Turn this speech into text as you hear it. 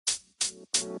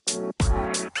All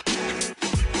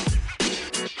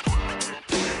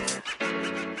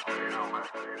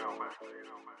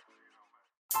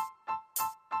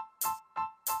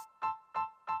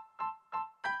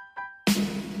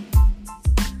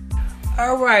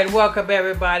right, welcome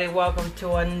everybody. Welcome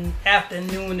to an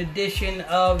afternoon edition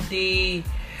of the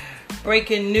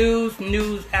Breaking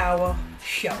News Hour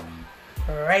show.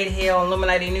 Right here on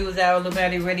Illuminati News Hour,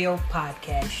 Illuminati Radio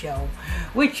Podcast Show.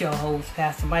 With your host,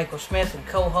 Pastor Michael Smith, and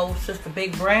co-host, Sister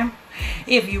Big Bram.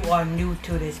 If you are new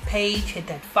to this page, hit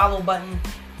that follow button.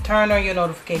 Turn on your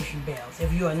notification bells.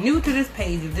 If you are new to this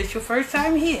page, if this is your first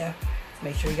time here,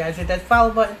 make sure you guys hit that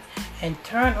follow button and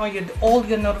turn on all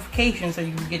your notifications so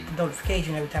you can get the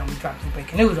notification every time we drop some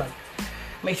breaking news on you.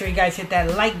 Make sure you guys hit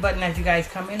that like button as you guys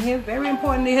come in here. Very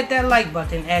important to hit that like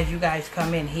button as you guys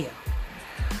come in here.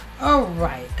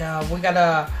 Alright, we got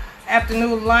a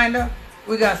afternoon lineup.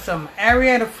 We got some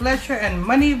Ariana Fletcher and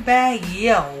Moneybagg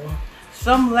Yo.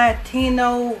 Some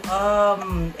Latino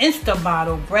Insta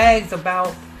model brags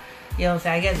about, you know what I'm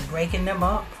saying, I guess breaking them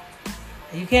up.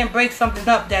 You can't break something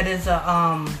up that is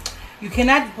you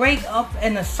cannot break up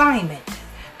an assignment.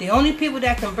 The only people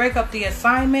that can break up the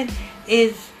assignment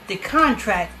is the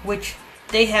contract which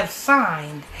they have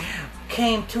signed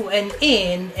came to an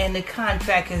end and the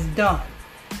contract is done.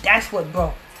 That's what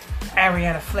broke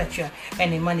Ariana Fletcher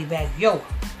and the Moneybagg Yo.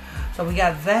 So we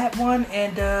got that one,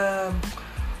 and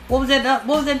what was that?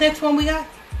 What was that next one we got?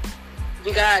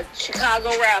 We got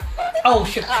Chicago rapper. Oh,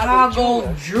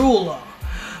 Chicago jeweler.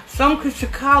 Some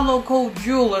Chicago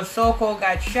jeweler so-called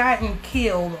got shot and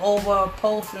killed over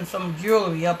posting some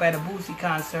jewelry up at a Boosie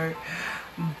concert.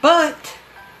 But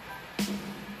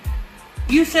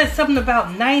you said something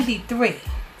about 93.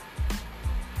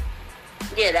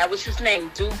 Yeah, that was his name,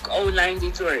 Duke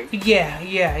 093.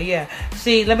 Yeah.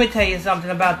 See, let me tell you something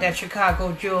about that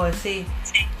Chicago jeweler. See,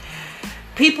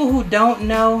 people who don't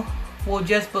know will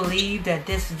just believe that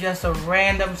this is just a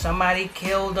random somebody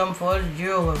killed them for his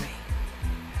jewelry.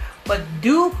 But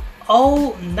Duke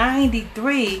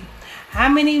 093, how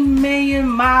many million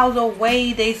miles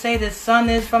away they say the sun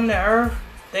is from the earth?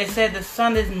 They said the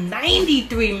sun is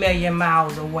 93 million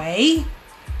miles away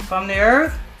from the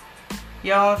earth.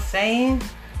 You know what I'm saying?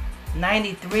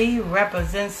 93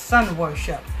 represents sun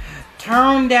worship.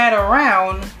 Turn that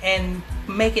around and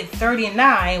make it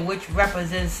 39, which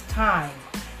represents time.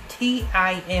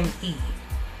 T-I-M-E.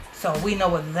 So we know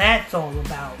what that's all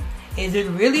about. Is it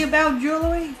really about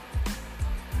jewelry?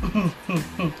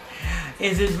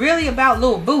 Is it really about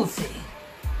Lil Boosie?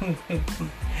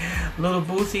 Lil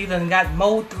Boosie done got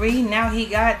Mo 3. Now he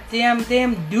got them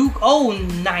Duke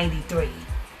 093.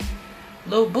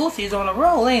 Lil Boosie's on a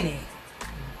roll, ain't he?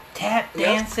 Tap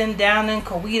dancing down in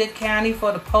Coweta County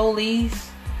for the police.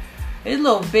 His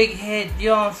little big head, you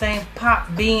know what I'm saying,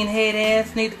 pop bean head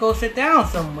ass need to go sit down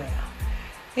somewhere.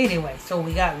 Anyway, so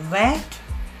we got that.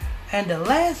 And the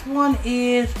last one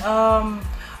is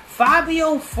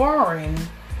Fabio Foreign,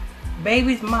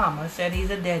 baby's mama, said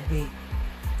he's a deadbeat.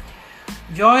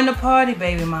 Join the party,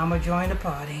 baby mama, join the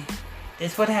party.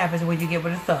 This is what happens when you get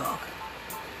with a thug.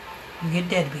 You get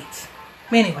deadbeats.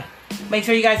 Anyway, make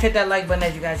sure you guys hit that like button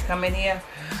as you guys come in here.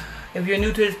 If you're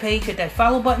new to this page, hit that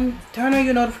follow button. Turn on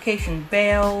your notification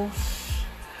bells.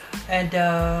 And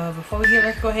before we get,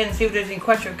 let's go ahead and see if there's any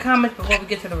questions or comments before we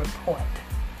get to the report.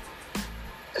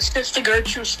 Sister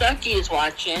Gertrude Stuckey is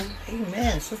watching.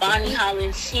 Amen. Sister Bonnie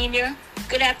Holland Sr.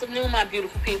 Good afternoon, my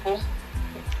beautiful people.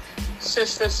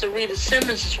 Sister Sarita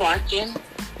Simmons is watching.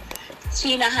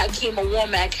 Tina Hakima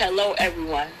Womack, hello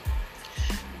everyone.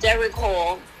 Derek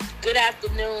Hall, good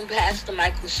afternoon, Pastor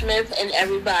Michael Smith and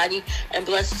everybody, and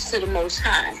blessings to the Most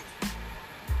High.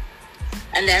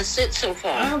 And that's it so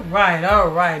far. All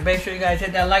right. Make sure you guys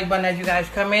hit that like button as you guys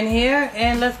come in here.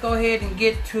 And let's go ahead and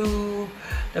get to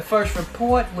the first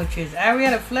report, which is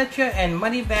Ariana Fletcher and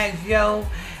Moneybagg Yo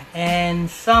and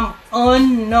some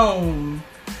unknown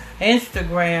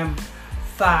Instagram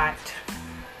thought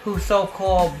who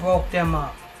so-called broke them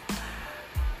up.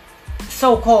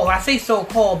 So-called. I say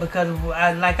so-called because,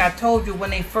 like I told you, when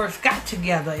they first got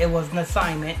together, it was an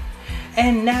assignment.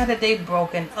 And now that they've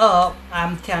broken up,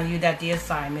 I'm telling you that the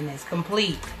assignment is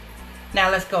complete.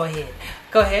 Now let's go ahead.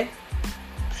 Go ahead.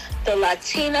 The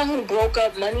Latina who broke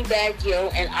up Moneybagg Yo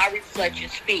and Ari Fletcher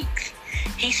speaks.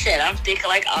 He said, I'm thick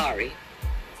like Ari.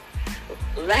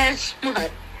 Last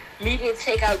month, Media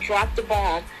Takeout dropped the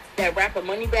bomb that rapper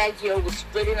Moneybagg Yo was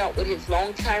splitting up with his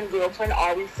longtime girlfriend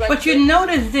Ari Fletcher. But you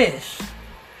notice this.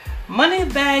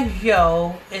 Moneybagg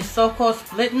Yo is so-called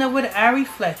splitting up with Ari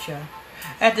Fletcher.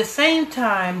 At the same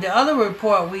time, the other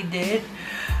report we did,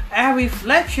 Ari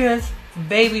Fletcher's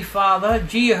baby father,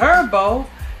 G Herbo,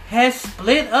 has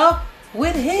split up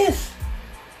with his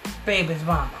baby's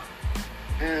mama.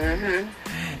 Mm-hmm.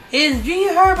 Is G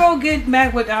Herbo getting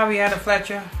back with Ariana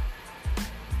Fletcher?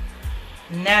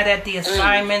 Now that the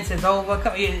assignments is over.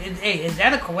 Hey, is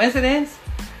that a coincidence?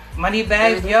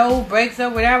 Moneybagg Yo breaks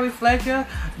up with Ari Fletcher.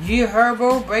 G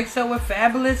Herbo breaks up with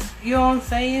Fabulous, you know what I'm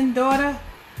saying, daughter?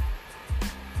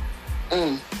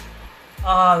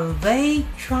 Are they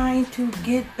trying to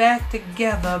get back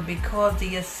together because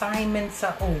the assignments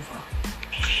are over?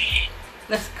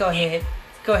 Let's go ahead.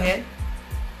 Go ahead.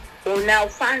 Well, now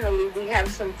finally we have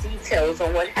some details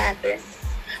on what happened.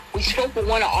 We spoke with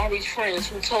one of Ari's friends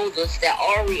who told us that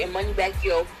Ari and Moneybagg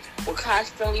Yo were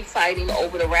constantly fighting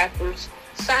over the rapper's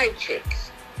side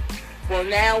chicks. Well,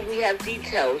 now we have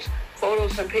details,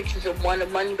 photos and pictures of one of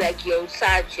Moneybagg Yo's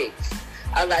side chicks,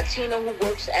 a Latina who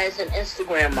works as an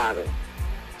Instagram model.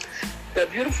 The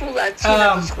beautiful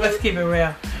Latina... let's keep it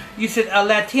real. You said a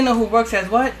Latina who works as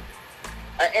what?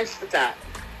 An Insta.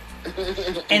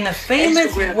 And the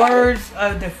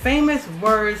famous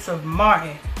words of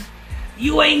Martin.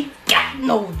 You ain't got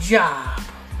no job,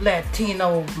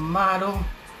 Latino model.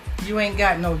 You ain't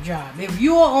got no job. If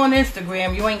you are on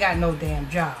Instagram, you ain't got no damn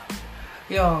job.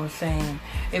 You know what I'm saying?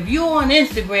 If you on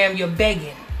Instagram, you're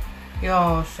begging. You know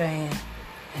what I'm saying?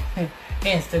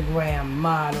 Instagram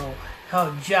model.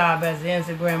 Her job as an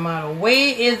Instagram model.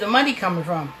 Where is the money coming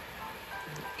from?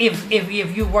 If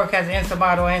you work as an Insta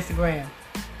model on Instagram.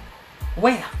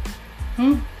 Where?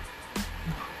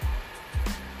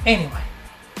 Anyway,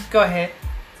 go ahead.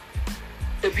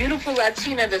 The beautiful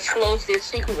Latina disclosed their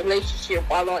secret relationship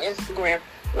while on Instagram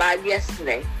Live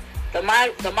yesterday. The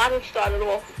model started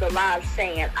off the live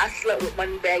saying, "I slept with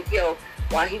Moneybagg Yo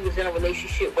while he was in a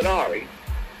relationship with Ari."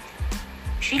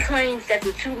 She claims that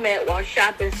the two met while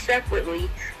shopping separately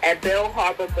at Bell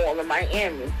Harbor Mall in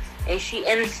Miami, and she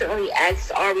innocently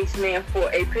asked Ari's man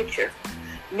for a picture.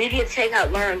 Media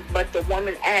Takeout learned, but the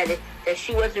woman added that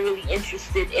she wasn't really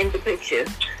interested in the picture.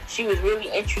 She was really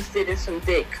interested in some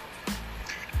dick.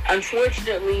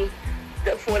 Unfortunately,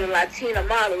 for the Latina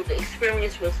model, the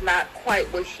experience was not quite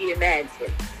what she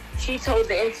imagined. She told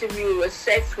the interviewer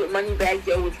sex with Moneybagg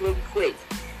Yo was really quick.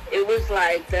 It was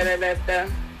like da-da-da-da.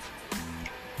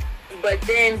 But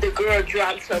then the girl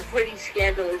dropped some pretty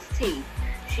scandalous tea.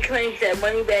 She claims that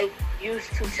Moneybagg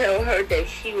used to tell her that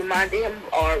she reminded him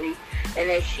of Ari and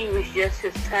that she was just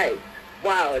his type.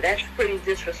 Wow, that's pretty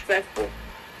disrespectful.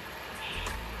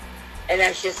 And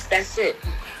that's it.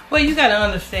 Well, you gotta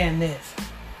understand this.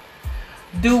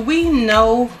 Do we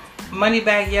know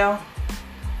Moneybagg Yo?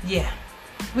 Yeah,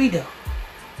 we do.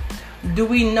 Do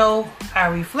we know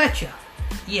Ari Fletcher?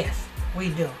 Yes, we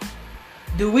do.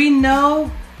 Do we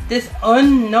know this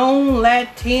unknown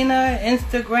Latina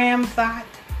Instagram thought?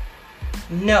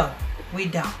 No, we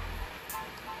don't.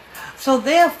 So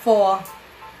therefore,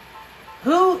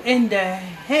 who in the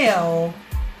hell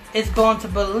is going to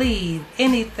believe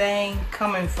anything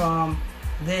coming from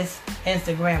this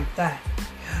Instagram thought?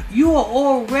 You are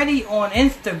already on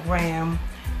Instagram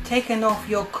taking off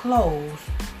your clothes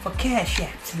for cash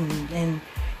apps and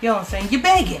you know what I'm saying? You're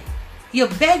begging. You're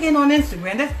begging on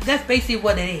Instagram. That's basically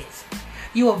what it is.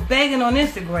 You are begging on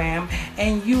Instagram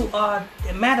and you are,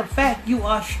 matter of fact, you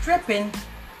are stripping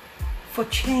for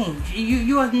change.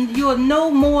 You are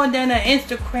no more than an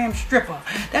Instagram stripper.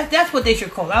 That's what they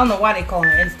should call it. I don't know why they call it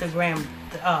Instagram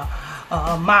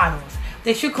models.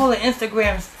 They should call it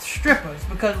Instagram strippers,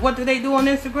 because what do they do on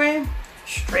Instagram?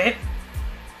 Strip.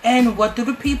 And what do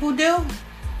the people do?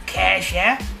 Cash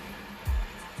app.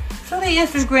 So they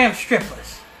Instagram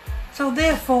strippers. So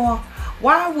therefore,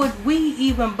 why would we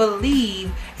even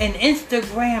believe an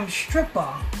Instagram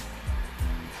stripper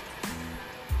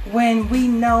when we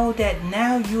know that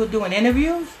now you're doing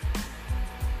interviews?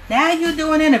 Now you're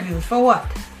doing interviews for what?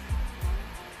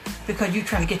 Because you're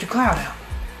trying to get your clout out.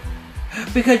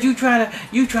 Because you trying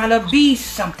to be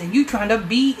something. You trying to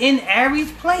be in Ari's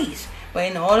place. But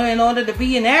in order to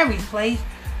be in Ari's place,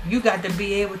 you got to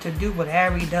be able to do what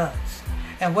Ari does.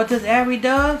 And what does Ari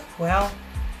does? Well,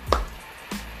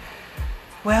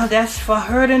 that's for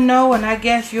her to know, and I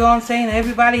guess, you know what I'm saying,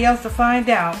 everybody else to find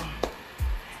out.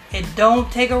 It don't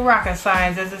take a rocket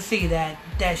scientist to see that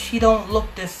she don't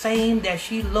look the same that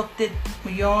she looked at,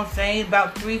 you know what I'm saying,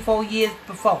 about 3-4 years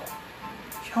before.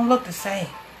 She don't look the same.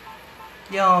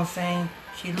 You know what I'm saying?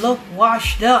 She look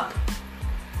washed up.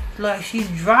 Like she's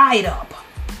dried up.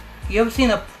 You ever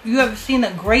seen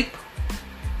a grape,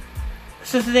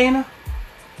 Sister Dana?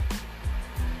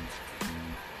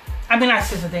 I mean, not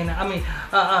Sister Dana. I mean,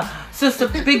 Sister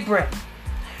Big Brett.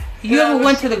 You ever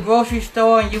went to the grocery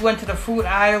store and you went to the fruit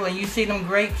aisle and you see them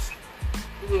grapes?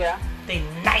 Yeah. They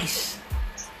nice.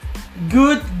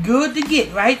 Good to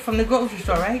get, right? From the grocery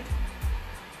store, right?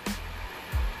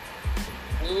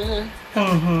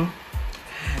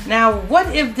 Now,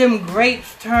 what if them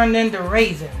grapes turned into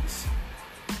raisins?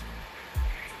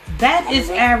 That is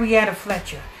Arietta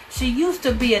Fletcher. She used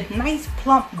to be a nice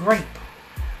plump grape.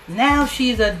 Now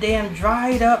she's a damn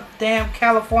dried up damn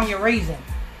California raisin.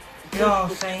 You know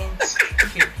what I'm saying?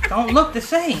 She don't look the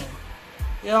same.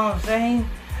 You know what I'm saying?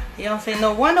 You know what I'm saying?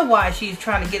 No wonder why she's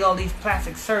trying to get all these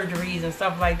plastic surgeries and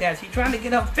stuff like that. She's trying to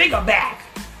get her figure back.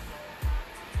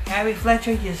 Ari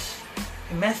Fletcher, you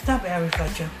messed up, Ari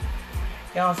Fletcher.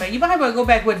 You know what I'm saying? You might well go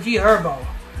back with G Herbo.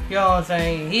 You know what I'm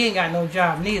saying? He ain't got no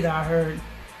job neither, I heard.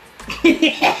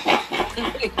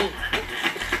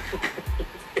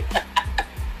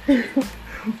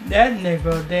 That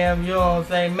nigga, damn, you know what I'm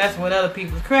saying, messing with other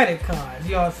people's credit cards.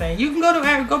 You know what I'm saying? You can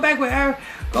go back with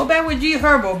G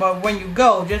Herbo, but when you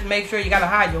go, just make sure you gotta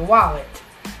hide your wallet.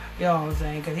 You know what I'm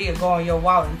saying? Because he'll go on your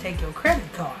wallet and take your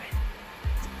credit card.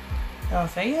 You know what I'm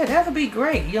saying? Yeah, that would be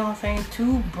great. You know what I'm saying?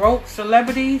 Two broke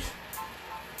celebrities.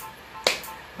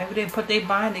 Maybe they put their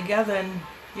mind together and,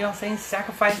 you know what I'm saying,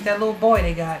 sacrifice that little boy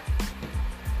they got.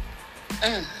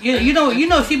 You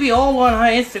know she be all on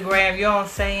her Instagram, you know what I'm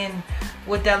saying,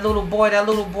 with that little boy,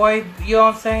 you know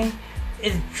what I'm saying,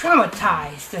 is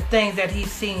traumatized the things that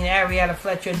he's seen Arietta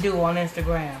Fletcher do on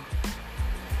Instagram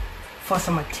for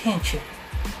some attention.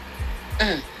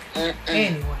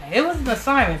 Anyway, it was an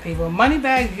assignment, people.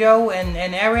 Moneybag Joe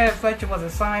and Arietta Fletcher was an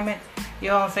assignment. You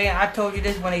know what I'm saying? I told you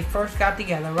this when they first got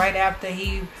together, right after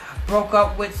he broke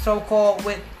up with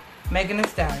Megan Thee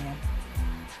Stallion.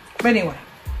 But anyway,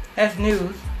 that's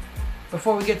news.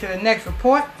 Before we get to the next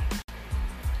report,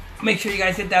 make sure you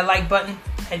guys hit that like button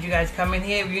as you guys come in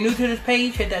here. If you're new to this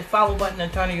page, hit that follow button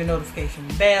and turn on your notification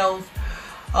bells.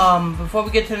 Before we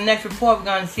get to the next report, we're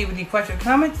going to see with the questions or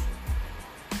comments.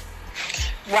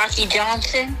 Rocky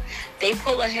Johnson, they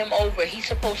pulling him over. He's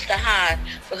supposed to hide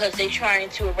because they trying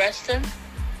to arrest him.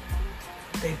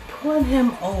 They pulling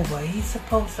him over. He's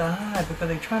supposed to hide because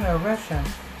they trying to arrest him.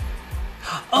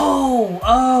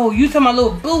 Oh, you talking about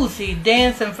Lil Boosie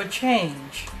dancing for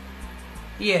change?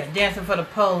 Yeah, dancing for the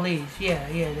police. Yeah.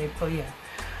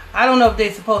 I don't know if they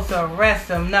supposed to arrest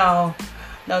him. No,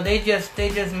 they just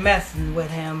messing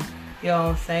with him. You know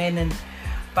what I'm saying? And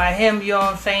by him, you know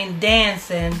what I'm saying,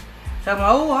 dancing. So I'm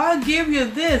like, oh, I'll give you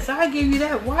this, I'll give you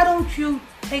that. Why don't you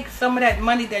take some of that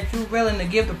money that you're willing to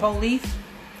give the police?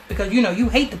 Because you know you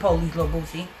hate the police, Lil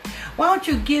Boosie. Why don't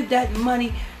you give that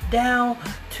money down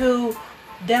to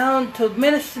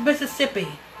Mississippi?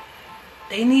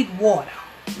 They need water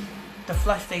to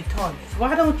flush their toilets.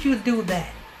 Why don't you do that?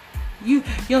 You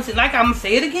know, like I'm gonna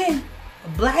say it again. A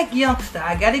black youngster,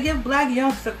 I gotta give black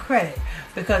youngster credit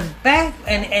because back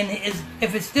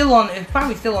if it's still on, it's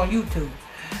probably still on YouTube.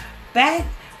 Back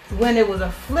when it was a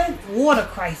Flint water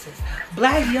crisis,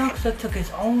 black youngster took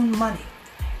his own money.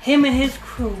 Him and his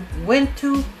crew went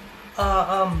to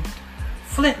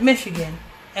Flint, Michigan,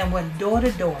 and went door to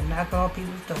door, knocking on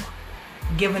people's door,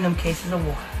 giving them cases of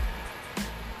water.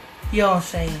 You know what I'm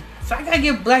saying? So I gotta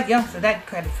give black youngster that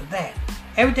credit for that.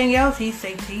 Everything else, he's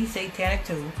satanic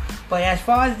too. But as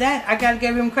far as that, I gotta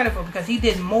give him credit for because he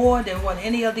did more than what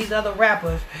any of these other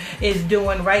rappers is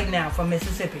doing right now for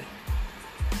Mississippi.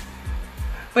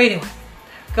 But anyway,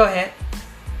 go ahead.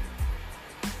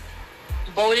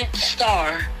 Voted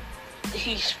star.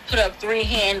 He's put up 3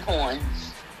 hand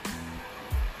horns.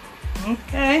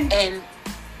 Okay. And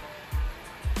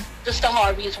Mr.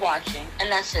 Harvey is watching, and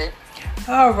that's it.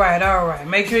 All right.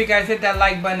 Make sure you guys hit that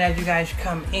like button as you guys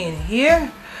come in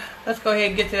here. Let's go ahead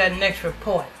and get to that next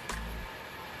report.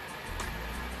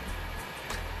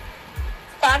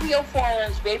 Fabio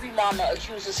Foreign's baby mama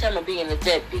accuses him of being a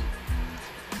deadbeat.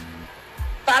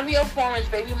 Fabio Foreign's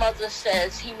baby mother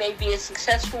says he may be a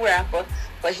successful rapper,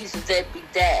 but he's a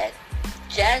deadbeat dad.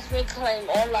 Jasmine claimed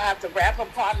on live the rapper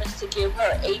promised to give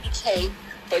her $80K,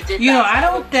 but did not. You know, I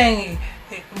don't think.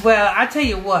 Well, I tell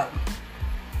you what.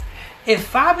 If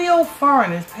Fabio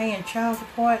Foreign is paying child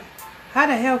support, how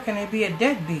the hell can it be a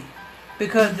deadbeat?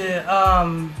 Because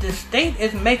the state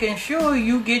is making sure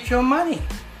you get your money,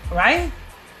 right?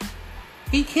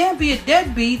 He can't be a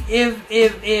deadbeat if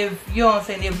you know what I'm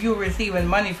saying, if you're receiving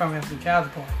money from him for child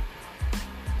support.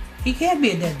 He can't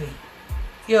be a deadbeat.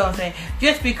 You know what I'm saying?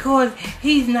 Just because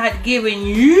he's not giving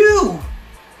you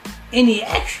any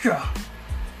extra.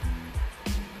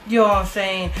 You know what I'm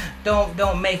saying?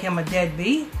 Don't make him a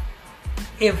deadbeat.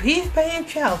 If he's paying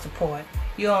child support,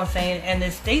 you know what I'm saying, and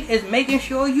the state is making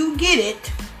sure you get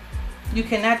it, you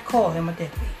cannot call him a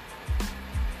deadbeat.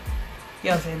 You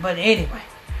know what I'm saying? But anyway.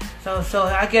 So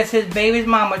I guess his baby's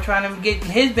mama trying to get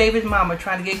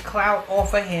clout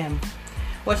off of him.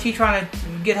 What's she trying to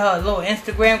get her little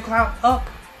Instagram clout up?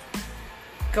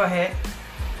 Go ahead.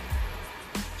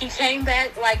 He came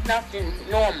back like nothing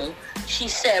normal, she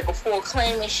said, before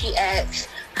claiming she asked,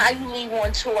 how you leave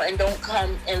on tour and don't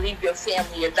come and leave your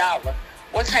family $1?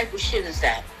 What type of shit is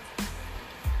that?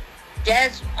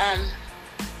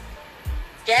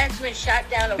 Jasmine shot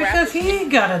down a rapper. Because he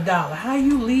ain't got $1. How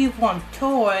you leave on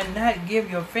tour and not give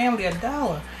your family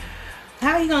 $1?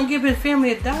 How you gonna give his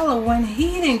family $1 when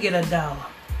he didn't get $1?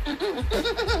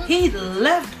 He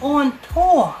left on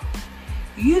tour.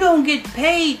 You don't get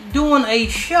paid doing a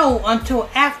show until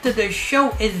after the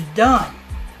show is done.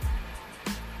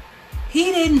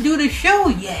 He didn't do the show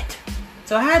yet.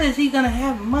 So how is he gonna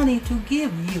have money to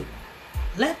give you?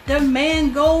 Let the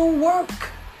man go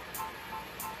work.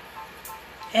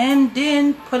 And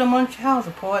then put him on child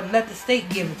support and let the state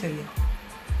give it to you.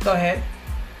 Go ahead.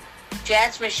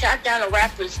 Jasmine shot down a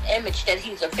rapper's image that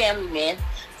he's a family man.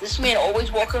 This man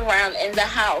always walking around in the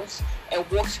house and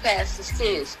walks past his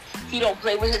kids. He don't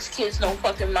play with his kids no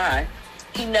fucking mind.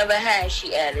 He never has,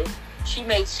 she added. She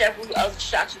made several other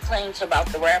shocking claims about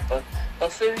the rapper,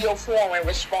 but Fabio Foreign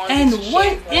responded and to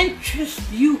what interests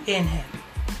you in him?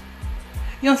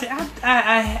 You know what I'm saying?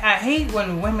 I hate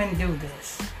when women do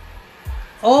this.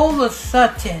 All of a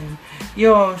sudden, you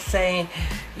know what I'm saying,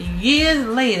 years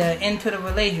later into the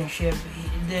relationship,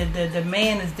 the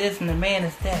man is this and the man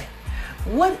is that.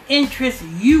 What interests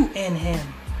you in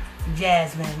him,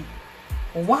 Jasmine?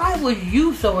 Why was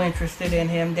you so interested in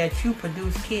him that you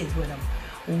produced kids with him?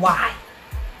 Why?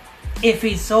 If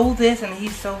he sold this and he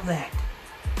sold that.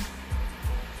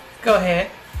 Go ahead.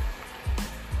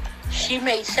 She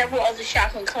made several other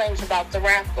shocking claims about the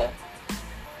rapper,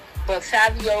 but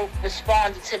Fabio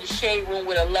responded to the shade room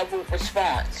with a level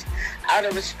response. Out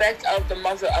of respect for the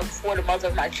mother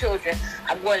of my children,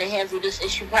 I'm going to handle this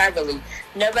issue privately.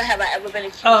 Never have I ever been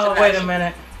accused of... Oh, wait a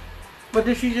minute. What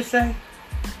did she just say?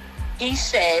 He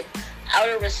said, out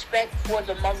of respect for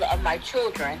the mother of my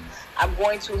children, I'm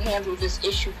going to handle this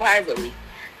issue privately.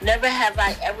 Never have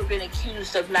I ever been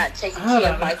accused of not taking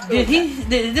care of my children.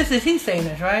 This is he saying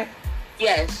this, right?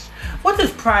 Yes. What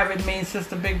does private mean,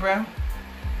 Sister Big Brown?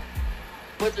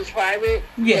 What does private?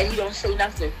 Yeah. He don't say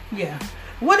nothing. Yeah.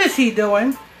 What is he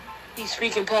doing? He's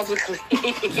speaking publicly.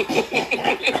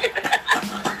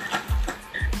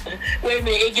 Wait a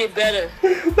minute, it get better.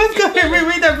 Let's go ahead and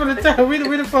read that from the top. Read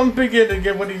it from the beginning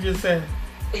again, what he just said.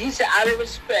 He said, out of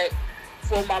respect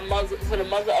for the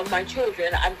mother of my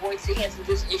children, I'm going to handle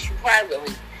this issue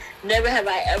privately. Never have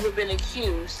I ever been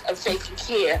accused of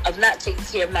not taking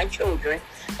care of my children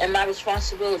and my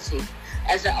responsibility.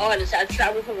 As an artist, I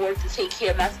travel for work to take care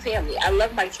of my family. I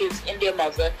love my kids and their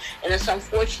mother, and it's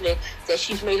unfortunate that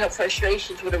she's made her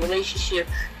frustrations with a relationship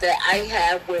that I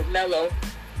have with Mello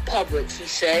public, he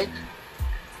said.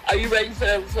 Are you ready for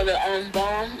the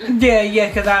bomb?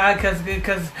 Yeah,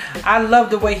 because I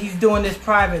love the way he's doing this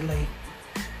privately.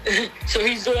 So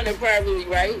he's doing it privately,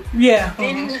 right? Yeah.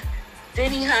 Then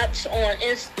he hops on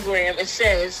Instagram and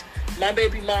says, my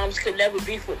baby moms could never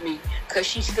beef with me because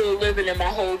she's still living in my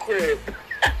whole crib.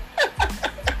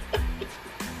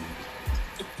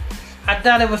 I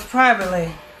thought it was privately.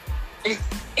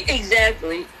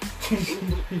 Exactly.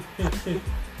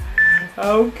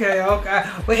 Okay.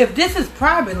 Well, if this is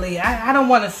privately, I don't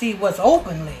want to see what's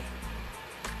openly.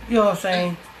 You know what I'm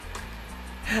saying?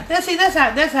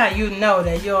 That's how you know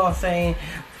that, you know what I'm saying?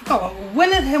 When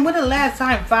the last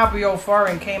time Fabio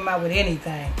Foreign came out with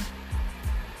anything?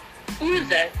 Who is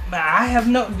that? I have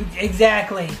no...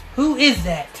 Exactly. Who is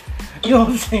that? You know what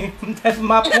I'm saying? That's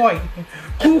my point.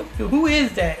 Who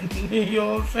is that? You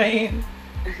know what I'm saying?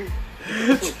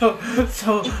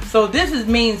 So this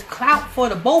means clout for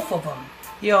the both of them.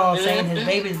 You know what I'm saying? His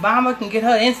baby's mama can get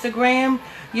her Instagram,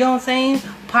 you know what I'm saying,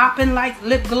 popping like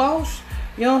lip gloss,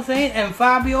 you know what I'm saying? And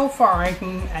Fabio Foreign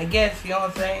can, I guess, you know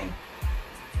what I'm saying,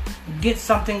 get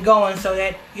something going so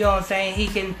that, you know what I'm saying, he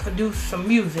can produce some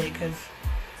music. Because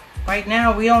right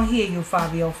now we don't hear you,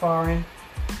 Fabio Foreign.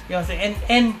 You know what I'm saying?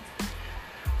 And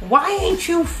why ain't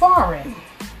you foreign,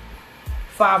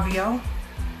 Fabio?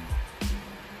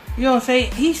 You know what I'm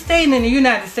saying? He's staying in the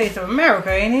United States of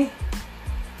America, ain't he?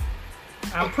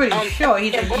 I'm pretty sure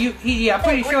he's I'm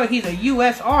pretty sure he's a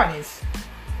U.S. artist.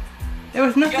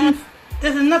 There's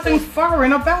nothing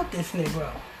foreign about this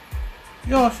Negro.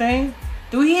 You know what I'm saying?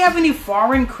 Do he have any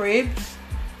foreign cribs?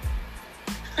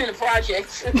 In the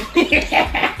projects.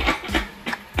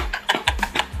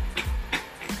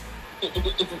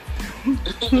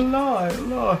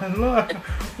 Lord.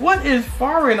 What is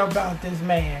foreign about this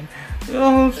man? You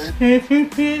know what I'm saying?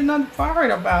 There's nothing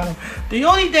foreign about him. The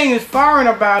only thing that's foreign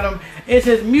about him is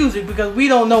his music, because we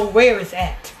don't know where it's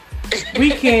at.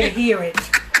 We can't hear it.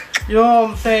 You know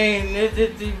what I'm saying?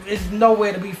 It's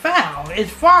nowhere to be found.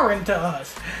 It's foreign to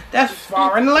us. That's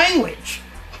foreign language.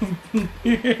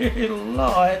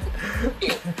 Lord.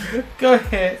 Go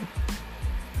ahead.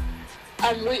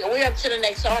 We're up to the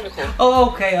next article. Oh,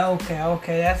 okay.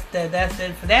 That's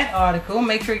it for that article.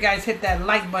 Make sure you guys hit that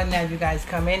like button as you guys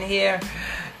come in here.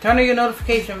 Turn on your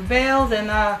notification bells. And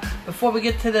before we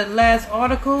get to the last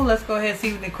article, let's go ahead and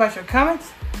see the question or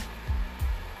comments.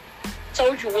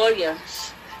 Soldier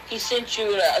Williams. He sent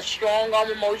you a strong arm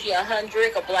emoji,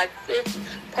 100, a black fist,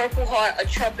 purple heart, a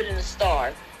trumpet, and a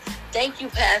star. Thank you,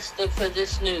 Pastor, for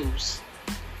this news.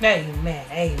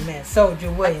 Amen. Soldier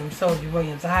Williams,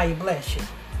 how you bless you.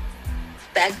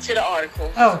 Back to the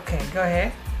article. Okay, go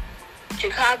ahead.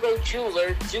 Chicago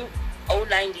jeweler Duke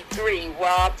 093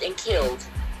 robbed and killed.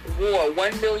 Wore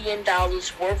 $1 million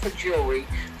worth of jewelry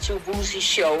to Boosie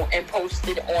show and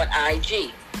posted on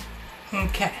IG.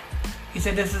 Okay. He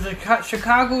said this is a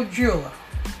Chicago jeweler.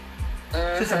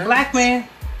 Is this a black man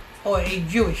or a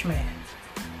Jewish man?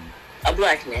 A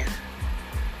black man.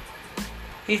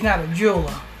 He's not a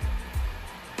jeweler.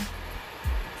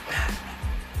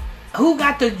 Who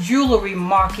got the jewelry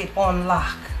market on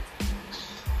lock?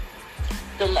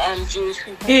 The Jewish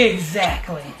people.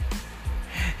 Exactly.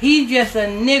 He's just a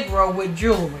Negro with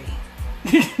jewelry.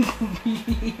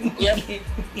 Yep.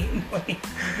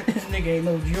 This nigga ain't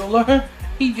no jeweler.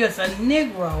 He just a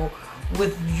Negro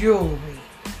with jewelry.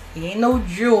 He ain't no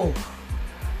jeweler.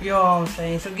 You know what I'm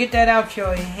saying? So get that out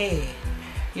your head.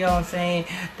 You know what I'm saying?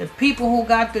 The people who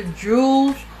got the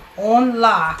jewels on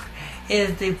lock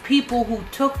is the people who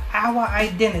took our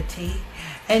identity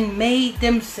and made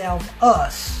themselves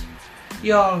us.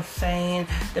 You know what I'm saying?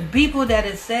 The people that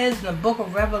it says in the book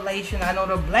of Revelation, I know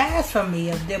the blasphemy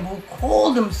of them who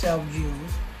call themselves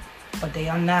Jews, but they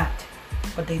are not.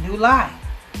 But they do lie.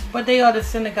 But they are the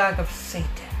synagogue of Satan.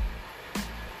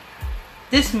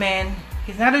 This man,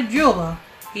 he's not a jeweler.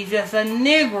 He's just a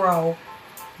Negro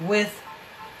with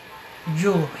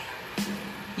jewelry.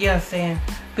 You understand?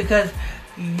 Because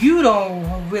you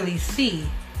don't really see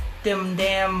them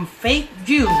damn fake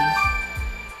Jews.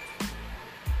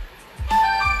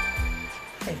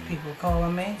 There's people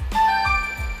calling me. I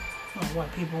don't know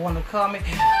what people want to call me.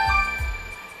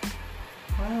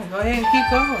 Well, go ahead and keep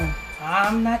going.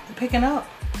 I'm not picking up.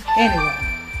 Anyway.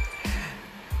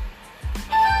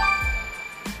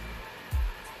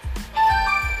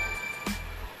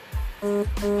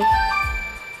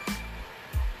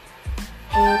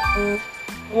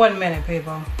 One minute,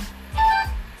 people.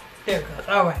 There it goes.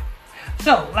 Alright.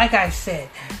 So, like I said,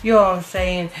 you know what I'm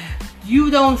saying?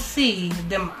 You don't see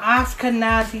them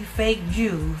Ashkenazi fake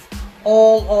Jews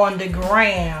all on the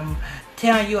gram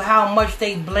telling you how much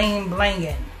they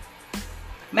blinging.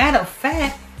 Matter of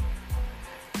fact,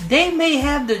 they may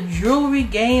have the jewelry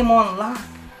game on lock.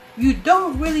 You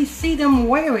don't really see them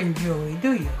wearing jewelry,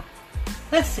 do you?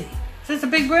 Let's see. Is this a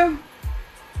big rim?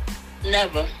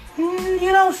 Never.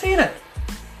 You don't see that.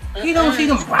 You don't see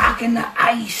them rocking the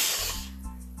ice.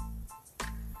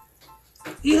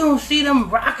 You don't see them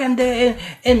rocking the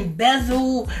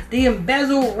embezzle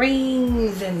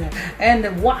rings and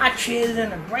the watches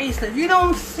and the bracelets. You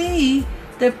don't see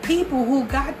the people who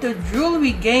got the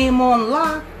jewelry game on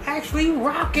lock actually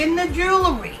rocking the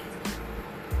jewelry.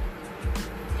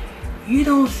 You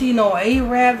don't see no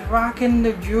Arabs rocking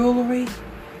the jewelry.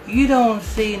 You don't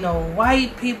see no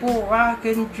white people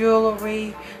rocking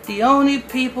jewelry. The only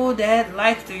people that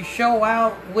likes to show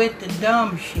out with the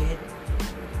dumb shit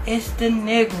is the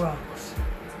Negroes.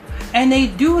 And they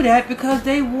do that because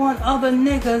they want other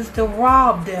niggas to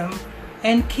rob them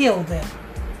and kill them.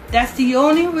 That's the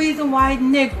only reason why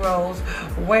Negroes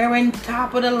wearing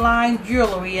top of the line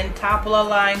jewelry and top of the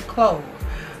line clothes.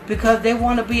 Because they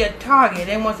want to be a target.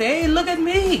 They want to say, hey, look at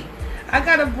me. I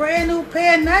got a brand new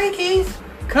pair of Nikes.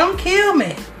 Come kill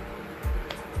me.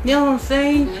 You know what I'm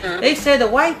saying? Mm-hmm. They say the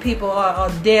white people are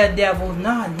daredevils.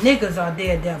 Nah, niggas are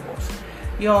daredevils.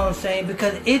 You know what I'm saying?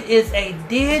 Because it is a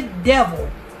daredevil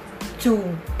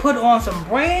to put on some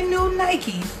brand new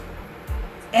Nikes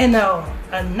and a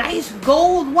nice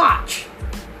gold watch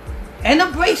and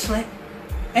a bracelet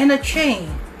and a chain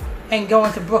and go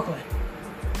into Brooklyn.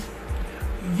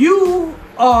 You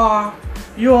are,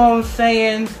 you know what I'm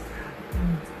saying,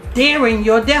 daring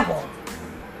your devil.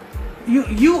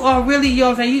 You are really, you know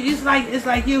what I'm saying, it's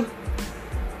like you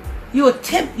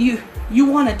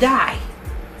want to die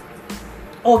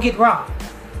or get robbed.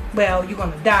 Well, you're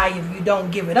going to die if you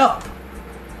don't give it up.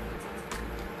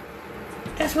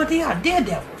 That's what they are,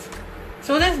 daredevils.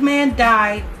 So this man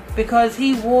died because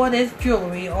he wore this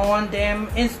jewelry on them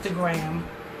Instagram.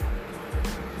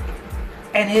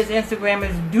 And his Instagram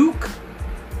is Duke.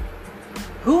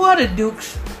 Who are the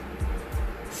Dukes,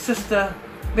 Sister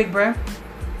Big Brown?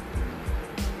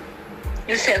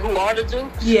 You said who are the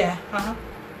Dukes? Yeah,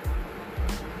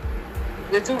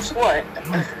 The Dukes what?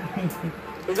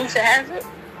 The Dukes that has it?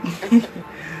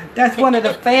 That's one of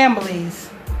the families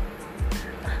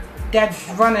that's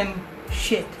running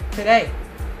shit today.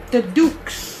 The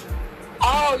Dukes.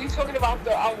 Oh, you talking about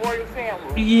the royal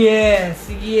family? Yes.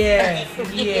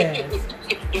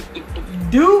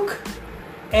 Duke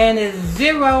and it's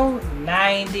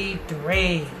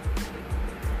 093.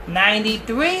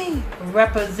 93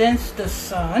 represents the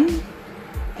sun.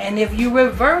 And if you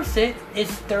reverse it,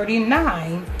 it's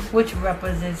 39, which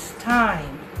represents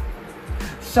time.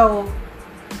 So,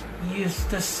 use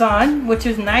the sun, which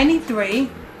is 93.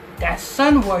 That's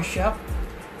sun worship.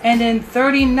 And then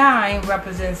 39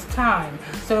 represents time.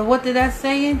 So what did that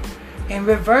say? In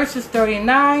reverse is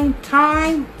 39,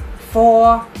 time,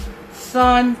 4,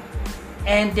 sun,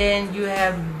 and then you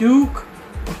have Duke.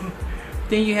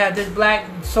 Then you have this black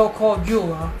so-called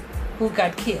jeweler who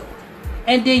got killed.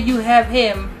 And then you have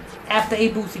him after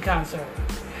a Boosie concert.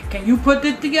 Can you put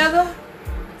it together?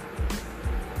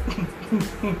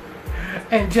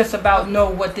 And just about know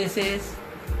what this is?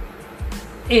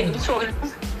 Anyway.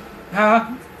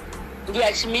 Huh? You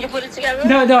asking me to put it together?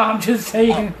 No, I'm just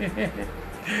saying.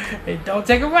 It don't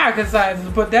take a rocket scientist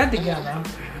to put that together.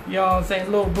 You know what I'm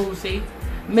saying? Lil Boosie,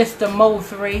 Mr. Mo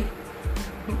 3.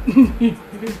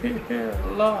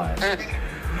 Lord.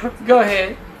 Go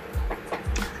ahead.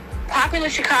 Popular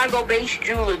Chicago-based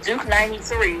jeweler Duke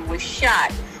 93 was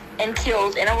shot and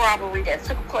killed in a robbery that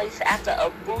took place after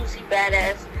a Boosie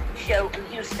Badass show in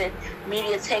Houston,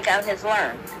 Media Takeout has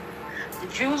learned. The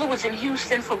jeweler was in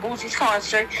Houston for Boosie's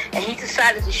concert, and he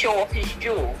decided to show off his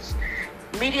jewels.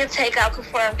 Media Takeout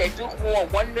confirmed that Duke wore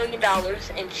 $1 million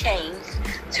in chains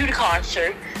to the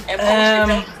concert and posted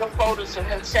dozens of photos of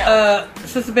himself.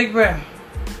 Sister Big Brown.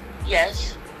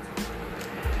 Yes.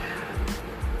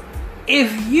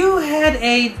 If you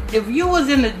was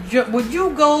in the, would you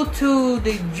go to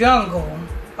the jungle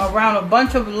around a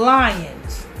bunch of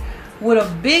lions with a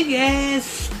big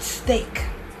ass steak?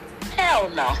 Hell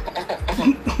no.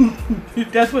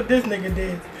 That's what this nigga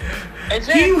did.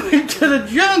 Exactly. He went to the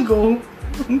jungle.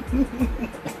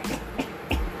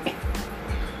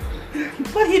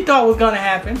 What he thought was gonna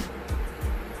happen?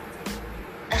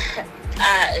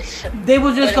 They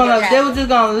was just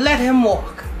gonna let him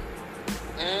walk.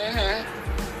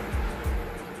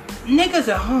 Niggas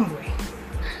are hungry,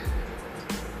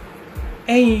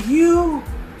 and you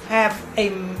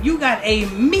got a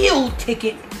meal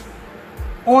ticket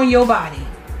on your body,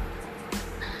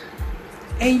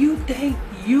 and you think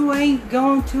you ain't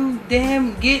going to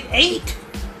damn get 8?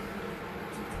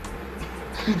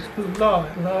 Lord.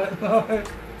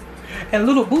 And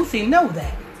Lil Boosie know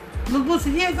that. Lil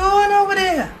Boosie, yeah, go on over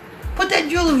there. Put that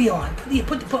jewelry on.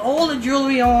 Put all the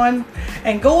jewelry on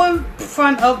and go in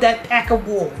front of that pack of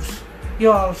wolves. You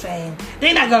know what I'm saying?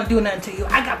 They not gonna do nothing to you.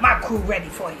 I got my crew ready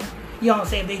for you. You know what I'm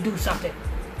saying? If they do something.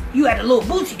 You at a Lil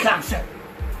Boosie concert.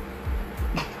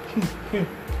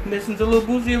 Listen to Lil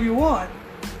Boosie if you want.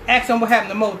 Ask him what happened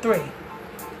to Mo 3.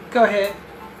 Go ahead.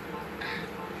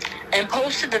 And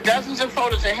posted the dozens of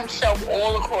photos of himself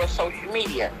all across social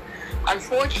media.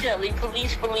 Unfortunately,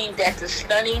 police believe that the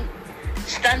stunting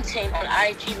on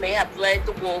IG may have led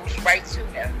the wolves right to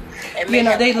him. You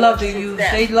know, they love to use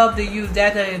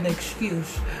that as an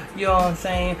excuse, you know what I'm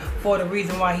saying, for the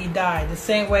reason why he died. The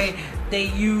same way they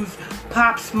use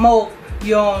Pop Smoke,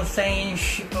 you know what I'm saying,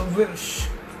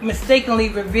 mistakenly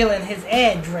revealing his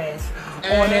address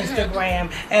on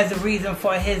Instagram as a reason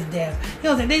for his death. You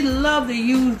know what I'm saying? They love to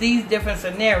use these different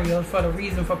scenarios for the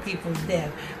reason for people's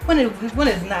death. When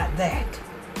it's not that.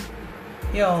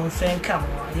 You know what I'm saying? Come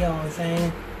on, you know what I'm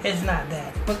saying? It's not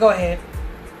that. But go ahead.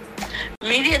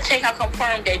 Media Takeout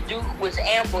confirmed that Duke was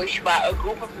ambushed by a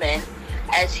group of men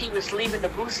as he was leaving the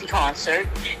Boosie concert.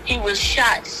 He was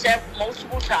shot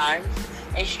multiple times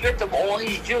and stripped of all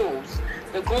his jewels.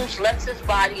 The goons left his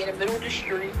body in the middle of the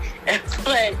street and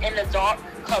fled in a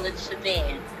dark-colored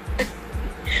sedan.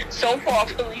 So far,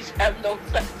 police have no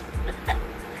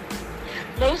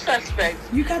suspects.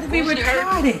 You got to be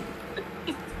retarded.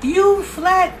 You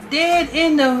flat dead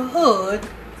in the hood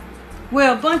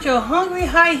where a bunch of hungry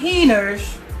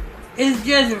hyenas is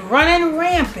just running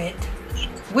rampant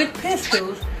with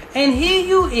pistols, and here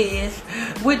you is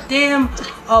with them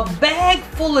a bag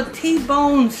full of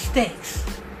T-bone steaks.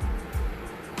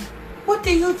 What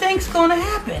do you think's gonna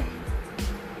happen?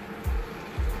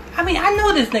 I mean, I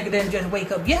know this nigga didn't just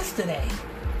wake up yesterday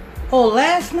or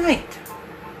last night.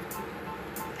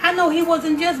 I know he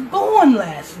wasn't just born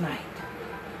last night.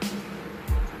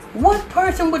 What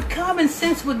person with common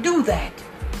sense would do that?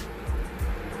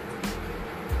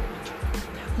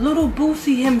 Lil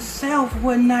Boosie himself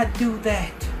would not do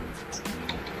that.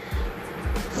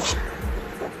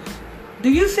 Do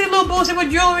you see Lil Boosie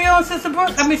with jewelry on, Sister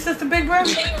Big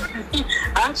Brother?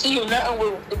 I don't see him nothing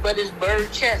with but his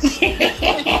bird chest.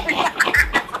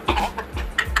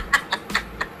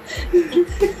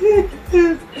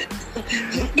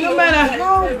 No matter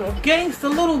how gangster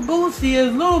Lil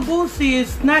Boosie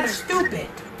is not stupid.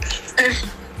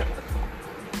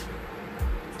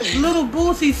 Lil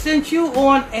Boosie sent you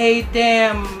on a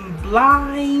damn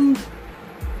blind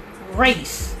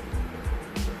race.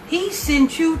 He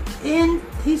sent you in.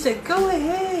 He said, go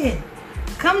ahead.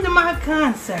 Come to my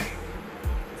concert.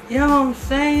 You know what I'm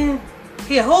saying?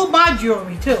 Here, hold my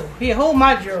jewelry too. Here, hold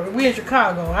my jewelry. We in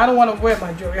Chicago. I don't want to wear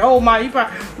my jewelry. Hold my.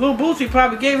 Lil Boosie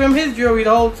probably gave him his jewelry to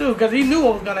hold too, because he knew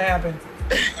what was gonna happen.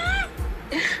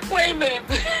 Wait a minute.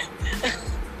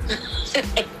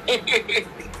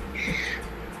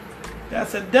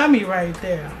 That's a dummy right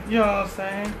there. You know what I'm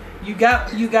saying? You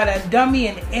got a dummy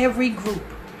in every group.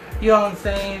 You know what I'm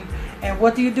saying? And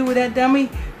what do you do with that dummy?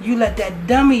 You let that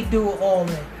dummy do all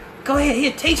that. Go ahead,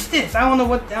 here, taste this. I don't know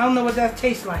what that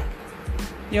tastes like.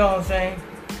 You know what I'm saying?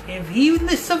 If he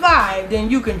survived, then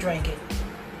you can drink it.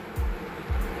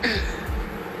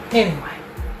 Anyway,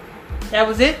 that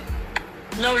was it.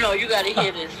 No, you gotta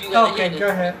hear this. You gotta hear this. Go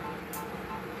ahead.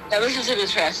 Now listen to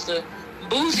this, Pastor.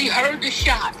 Boosie heard the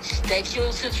shots that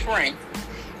killed his friend,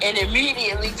 and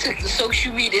immediately took to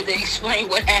social media to explain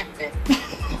what happened.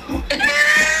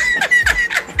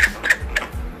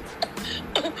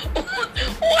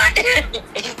 What?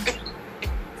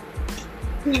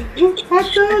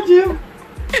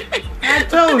 I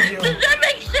told you. Does that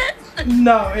make sense?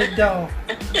 No, it don't.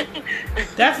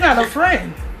 That's not a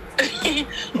friend.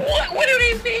 What do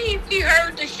they mean? He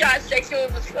heard the shots that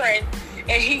killed his friend,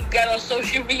 and he got on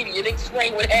social media to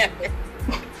explain what happened.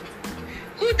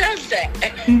 Who does that?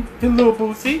 Lil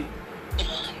Boosie.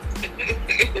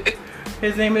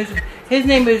 His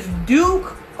name is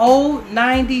Duke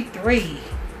 093.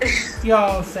 You know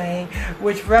what I'm saying?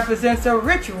 Which represents a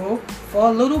ritual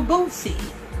for Lil Boosie.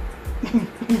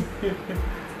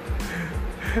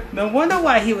 No wonder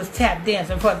why he was tap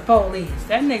dancing for the police.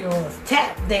 That nigga was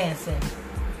tap dancing.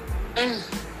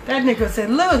 That nigga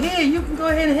said, look here, you can go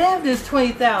ahead and have this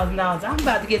 $20,000. I'm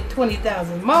about to get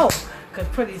 $20,000 more. Because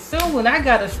pretty soon when I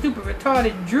got a stupid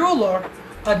retarded jeweler,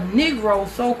 a Negro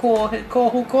so-called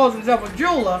who calls himself a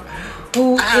jeweler,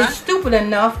 who is stupid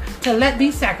enough to let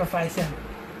me sacrifice him.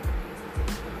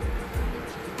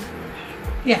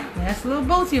 Yeah, that's Lil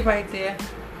Boosie right there.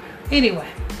 Anyway,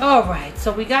 alright,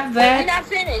 so we got that. We're not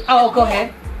finished. Oh, go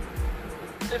ahead.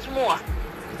 There's more.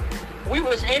 We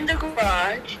was in the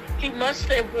garage. He must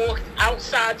have walked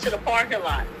outside to the parking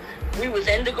lot. We was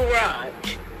in the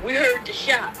garage. We heard the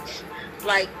shots.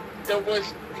 Like there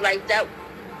was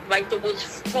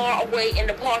far away in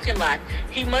the parking lot.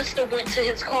 He must have went to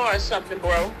his car or something,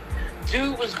 bro.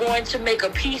 Dude was going to make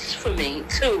a piece for me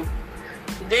too.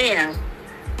 Damn.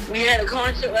 We had a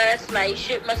concert last night.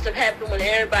 Shit must have happened when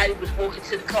everybody was walking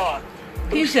to the car.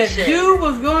 He said, dude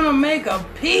was going to make a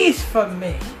piece for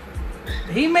me.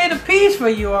 He made a piece for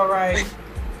you, alright.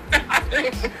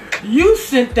 You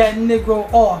sent that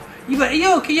Negro off. You like,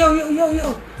 yo, go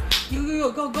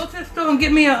to the store and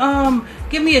get me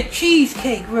a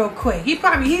cheesecake real quick. Lil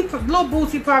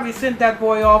Boosie probably sent that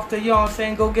boy off to, you know what I'm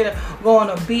saying, go on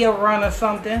a beer run or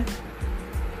something.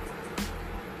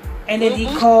 And then he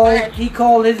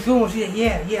called his goons. He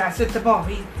said, yeah, I sent him off.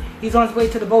 He's on his way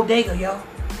to the bodega, yo.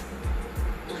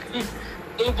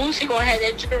 Lil Boosie gonna have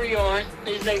that jury on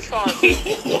his next father.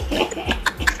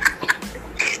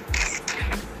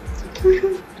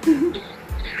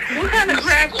 What kind of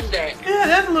crap was that? Yeah,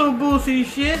 that's Lil Boosie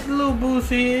shit. Lil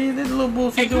Boosie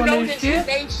doing this shit.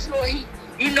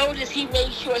 You notice he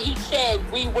made sure he said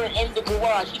we were in the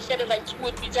garage. He said it like 2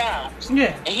 or 3 times.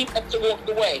 Yeah. And he had to walk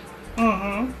away.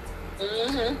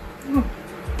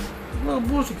 Lil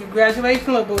Boosie, congratulations,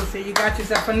 Lil Boosie. You got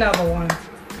yourself another one.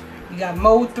 You got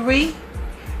Mode 3.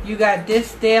 You got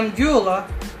this damn jeweler.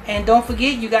 And don't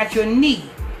forget, you got your knee.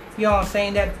 You know what I'm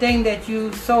saying? That thing that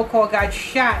you so-called got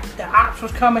shot. The ops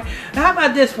was coming. Now, how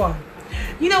about this one?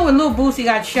 You know when Lil Boosie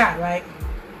got shot, right?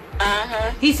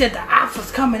 He said the ops was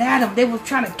coming at him. They was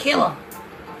trying to kill him.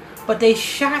 But they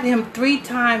shot him 3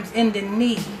 times in the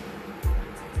knee.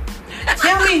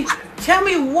 Tell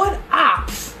me what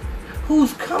ops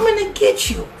who's coming to get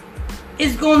you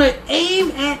is gonna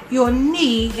aim at your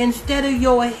knee instead of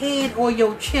your head or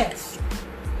your chest.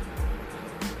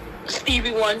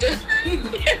 Stevie Wonder.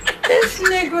 This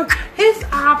nigga, his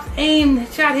ops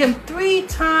shot him 3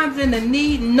 times in the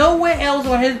knee. Nowhere else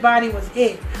on his body was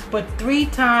hit, but 3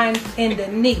 times in the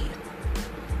knee.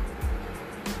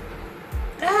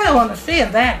 I don't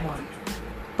understand that one.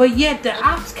 But yet the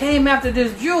ops came after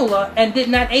this jeweler and did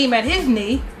not aim at his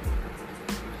knee.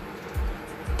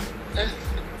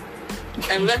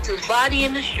 And left his body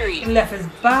in the street. Left his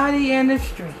body in the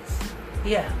streets.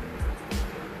 Yeah.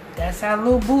 That's how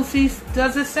Lil Boosie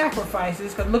does his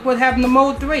sacrifices. Because look what happened to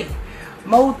Mode 3.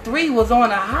 Mode 3 was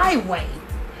on a highway.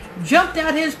 Jumped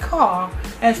out his car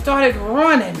and started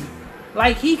running.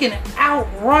 Like he can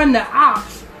outrun the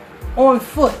ops on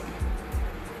foot.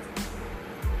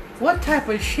 What type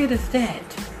of shit is that?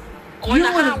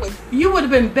 You would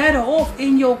have been better off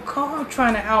in your car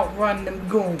trying to outrun them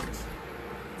goons.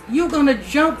 You're going to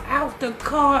jump out the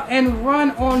car and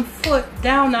run on foot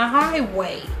down the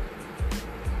highway.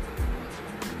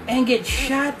 And get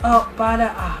shot up by the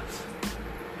ops.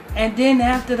 And then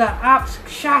after the ops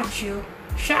shot him,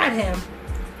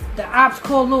 the ops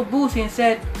called Lil Boosie and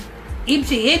said,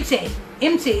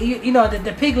 Imsi, you know,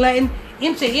 the pig Latin,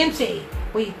 Imsi,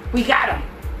 we got him.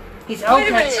 He said, okay. Wait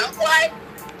a minute, what?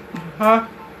 Huh?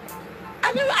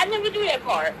 I never knew that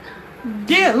part.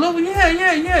 Yeah,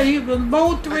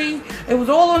 Mode 3, it was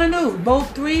all on the news. Mode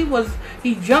 3 was,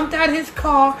 he jumped out his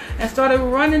car and started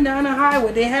running down the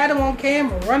highway. They had him on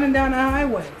camera running down the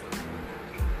highway.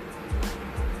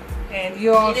 And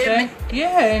you know what I'm saying?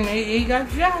 Yeah, and he got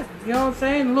shot. You know what I'm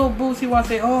saying? Lil Boosie want to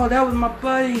say, oh, that was my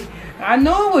buddy. I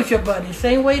know it was your buddy.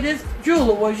 Same way this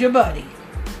jeweler was your buddy.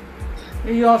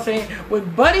 You know what I'm saying?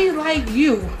 With buddies like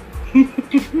you.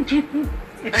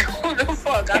 What the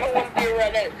fuck? I don't want to be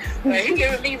around that. Like, he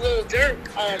giving me Lil Durk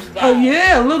vibe. Oh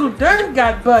yeah, Lil Durk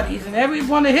got buddies, and every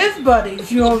one of his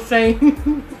buddies, you know what I'm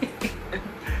saying?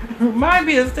 Remind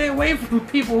me to stay away from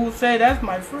people who say that's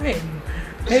my friend.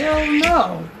 Hell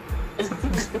no.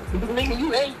 Nigga,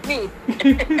 you hate me.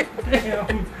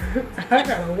 Damn, I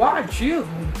gotta watch you.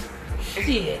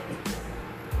 Shit.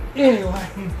 Anyway,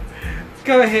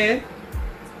 go ahead.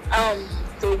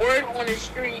 The word on the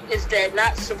street is that,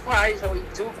 not surprisingly,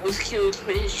 Duke was killed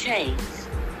for his chains.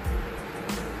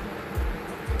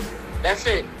 That's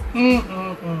it.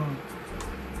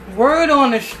 Word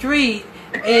on the street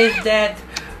is that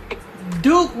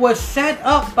Duke was set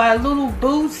up by Lil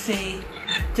Boosie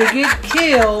to get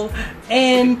killed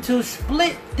and to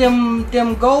split them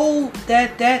gold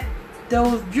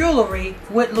those jewelry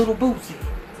with Lil Boosie.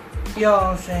 You know what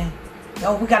I'm saying?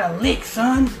 Yo, we got a lick,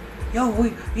 son.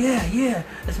 Yo, yeah,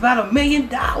 it's about $1 million. You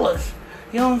know what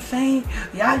I'm saying?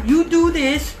 Yeah, you do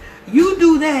this, you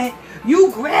do that, you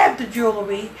grab the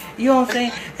jewelry, you know what I'm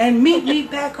saying, and meet me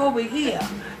back over here.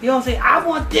 You know what I'm saying? I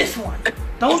want this one.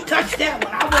 Don't touch that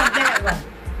one. I want that one.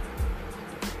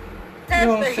 You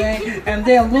know what I'm saying? And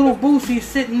then Lil Boosie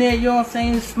sitting there, you know what I'm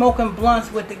saying, smoking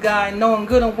blunts with the guy, knowing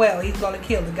good and well he's going to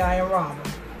kill the guy and rob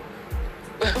him.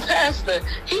 Pastor,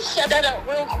 he set that up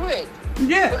real quick.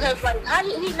 Yeah. Because, like, how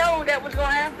did he know that was gonna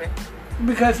happen?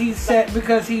 Because he set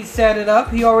it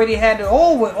up. He already had it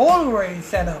all already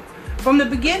set up from the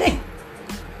beginning.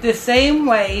 The same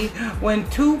way when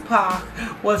Tupac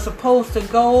was supposed to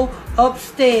go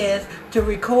upstairs to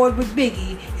record with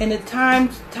Biggie in the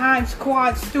Times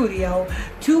Squad studio,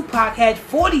 Tupac had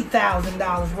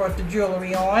 $40,000 worth of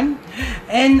jewelry on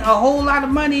and a whole lot of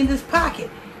money in his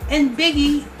pocket. And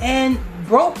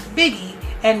broke Biggie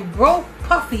and broke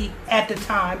Puffy at the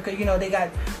time, because you know they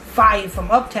got fired from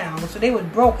Uptown, so they was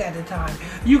broke at the time.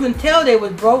 You can tell they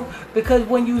was broke because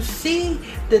when you see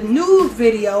the news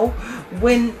video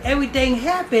when everything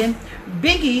happened,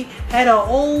 Biggie had an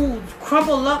old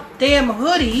crumpled up damn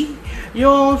hoodie, you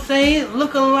know what I'm saying,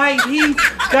 looking like he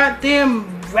got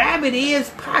them rabbit ears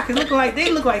pockets, looking like they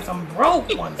look like some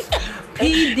broke ones.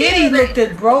 P. Diddy looked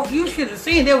at broke. You should have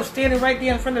seen they were standing right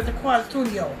there in front of the Quad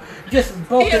Studio, just as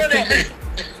broke as could be.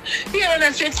 He had on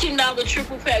that $15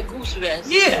 triple pack goose vest.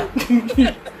 Yeah.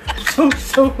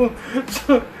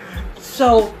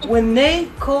 so when they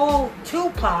called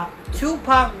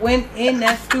Tupac went in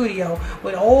that studio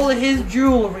with all of his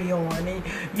jewelry on, and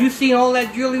you seen all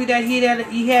that jewelry that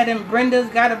he had in Brenda's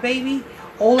Got a Baby,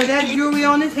 all of that jewelry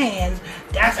on his hands.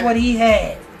 That's what he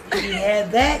had. He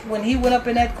had that when he went up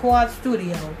in that Quad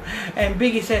Studio, and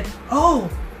Biggie said, "Oh."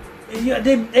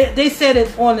 They said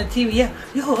it on the TV. Yeah,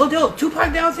 yo,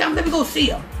 Tupac downstairs. Let me go see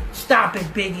him. Stop it,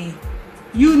 Biggie.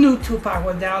 You knew Tupac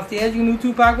was downstairs. You knew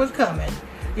Tupac was coming.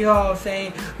 You know what I'm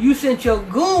saying? You sent your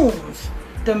goons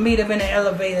to meet him in the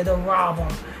elevator to rob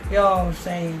him. You know what I'm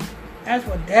saying? That's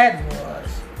what that was.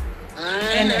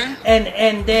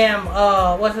 And damn,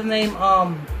 what's his name?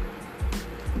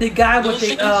 The guy with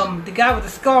the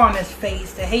scar on his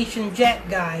face, the Haitian Jack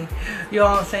guy. You know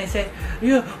what I'm saying? Said,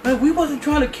 yeah, man, we wasn't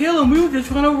trying to kill him. We were just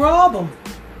trying to rob him.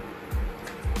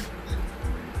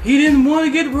 He didn't want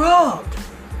to get robbed.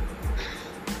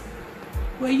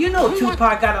 Well, you know,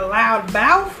 Tupac got a loud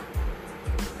mouth.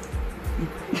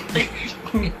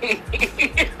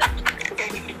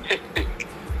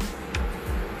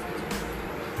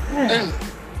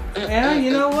 Yeah,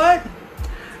 you know what?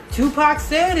 Tupac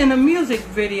said in a music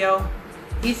video,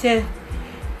 he said,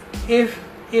 if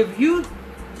you,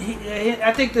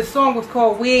 I think the song was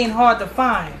called "We Ain't Hard to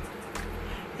Find,"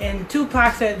 and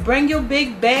Tupac said, "Bring your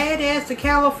big bad ass to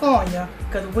California,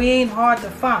 'cause we ain't hard to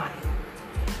find."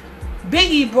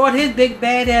 Biggie brought his big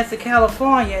bad ass to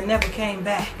California and never came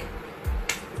back.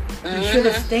 He should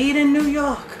have stayed in New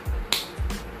York.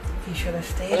 He should have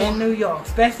stayed in New York.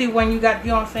 Especially when you got,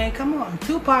 you know what I'm saying, come on.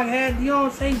 Tupac had, you know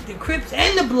what I'm saying, the Crips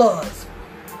and the Bloods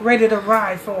ready to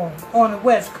ride for him on the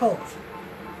West Coast.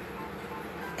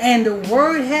 And the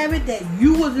word have it that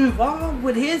you was involved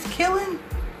with his killing,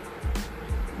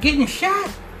 getting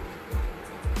shot,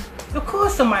 of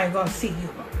course somebody's gonna see you.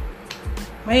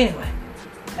 But anyway,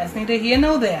 that's neither here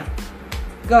nor there.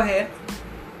 Go ahead.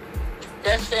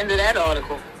 That's the end of that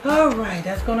article. Alright,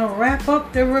 that's going to wrap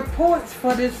up the reports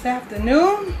for this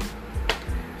afternoon.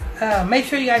 Make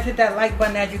sure you guys hit that like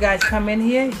button as you guys come in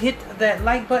here. Hit that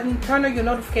like button. Turn on your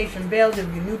notification bells if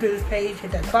you're new to this page.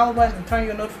 Hit that follow button and turn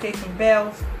your notification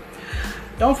bells.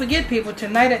 Don't forget, people,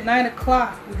 tonight at 9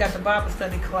 o'clock, we got the Bible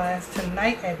study class.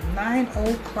 Tonight at 9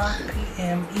 o'clock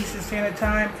p.m. Eastern Standard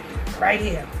Time, right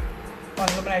here on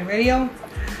Illuminati Radio.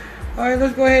 Alright,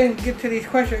 let's go ahead and get to these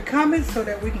questions and comments so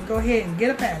that we can go ahead and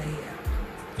get up out of here.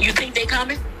 You think they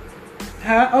coming?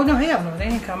 Huh? Oh, no, hell no, they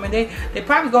ain't coming. They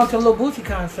probably going to a Lil Boosie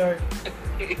concert.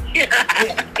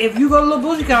 If you go to a Lil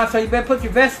Boosie concert, you better put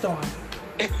your vest on.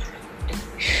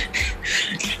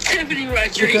 Tiffany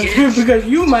Rodriguez. Because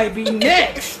you might be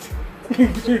next.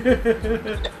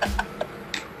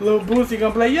 Lil Boosie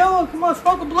gonna be like, yo, come on,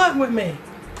 smoke a blunt with me.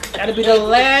 That'll be the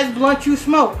last blunt you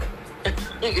smoke.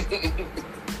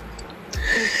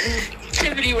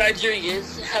 Tiffany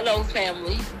Rodriguez. Hello,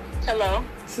 family. Hello.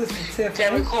 Sister Tiffany.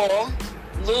 Derek Hall.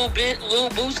 Lil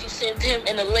Boosie sent him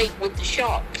in the lake with the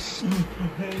sharks.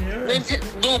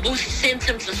 Lil Boosie sent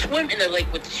him to swim in the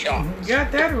lake with the sharks. You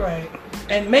got that right.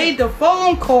 And made the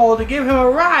phone call to give him a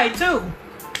ride, too.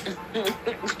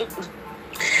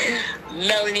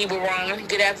 Melanie Baron.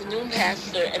 Good afternoon,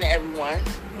 Pastor and everyone.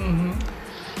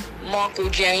 Marco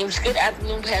James. Good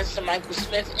afternoon, Pastor Michael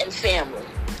Smith and family.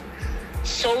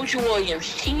 Soldier Williams,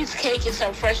 cheesecake and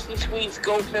some freshly squeezed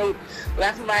goat milk.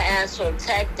 Laughing my ass off.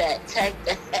 Tag that, take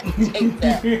that.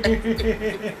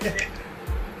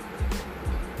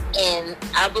 And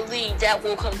I believe that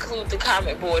will conclude the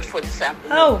comment board for this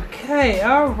afternoon. Okay,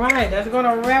 alright. That's going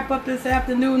to wrap up this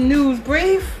afternoon news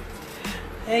brief.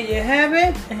 There you have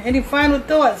it. Any final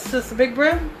thoughts, Sister Big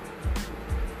Brim?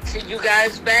 See you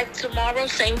guys back tomorrow,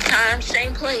 same time,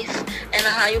 same place. And a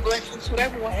higher blessing to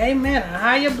everyone. Amen. A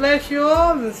higher bless you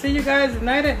all. And see you guys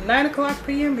tonight at 9 o'clock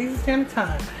p.m. Eastern Standard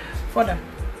Time for the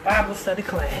Bible study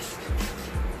class.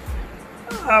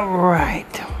 All right.